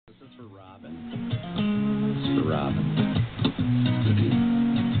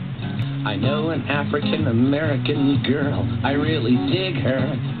know an African-American girl. I really dig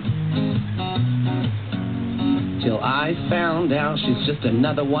her. Till I found out she's just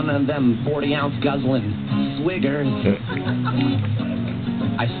another one of them 40-ounce guzzling swiggers.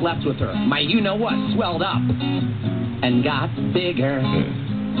 I slept with her. My you-know-what swelled up and got bigger.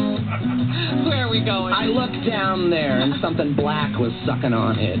 Where are we going? I looked down there and something black was sucking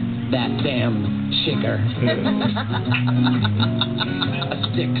on it. That damn chicker.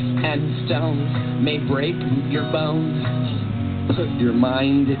 Sticks and stones may break your bones. Put your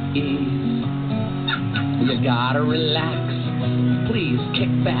mind at ease. You gotta relax. Please kick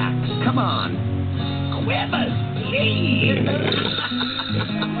back. Come on. Quivers, please.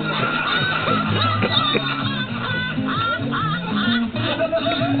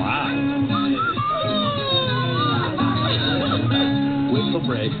 Wow. Whistle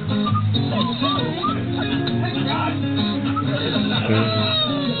break.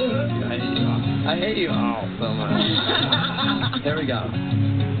 I hate you all so much. Here we go.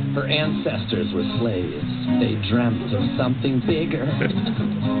 Her ancestors were slaves. They dreamt of something bigger.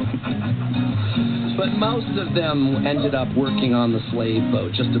 But most of them ended up working on the slave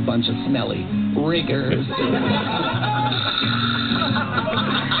boat, just a bunch of smelly riggers.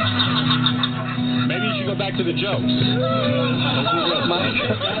 Maybe you should go back to the jokes.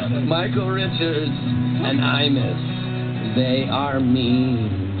 Michael Richards and Imus, they are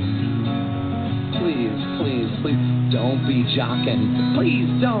mean. Please, please, please, don't be jocking. Please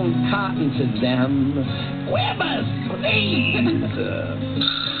don't cotton to them. Quivers, please.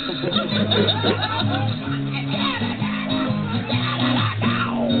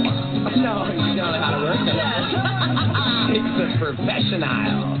 No, you don't know how to work it. It's a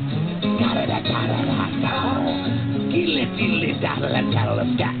professional.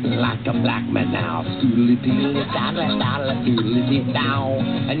 Scatting like a black man now.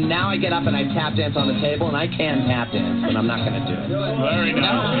 And now I get up and I tap dance on the table, and I can tap dance, but I'm not going to do it. Very nice. No,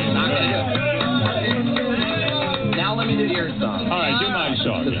 I'm not going to do it. Now let me do your song. All right, do my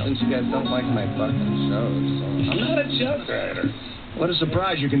song. Since you guys don't like my fucking shows. So I'm not a joke writer. What a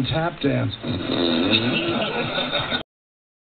surprise, you can tap dance.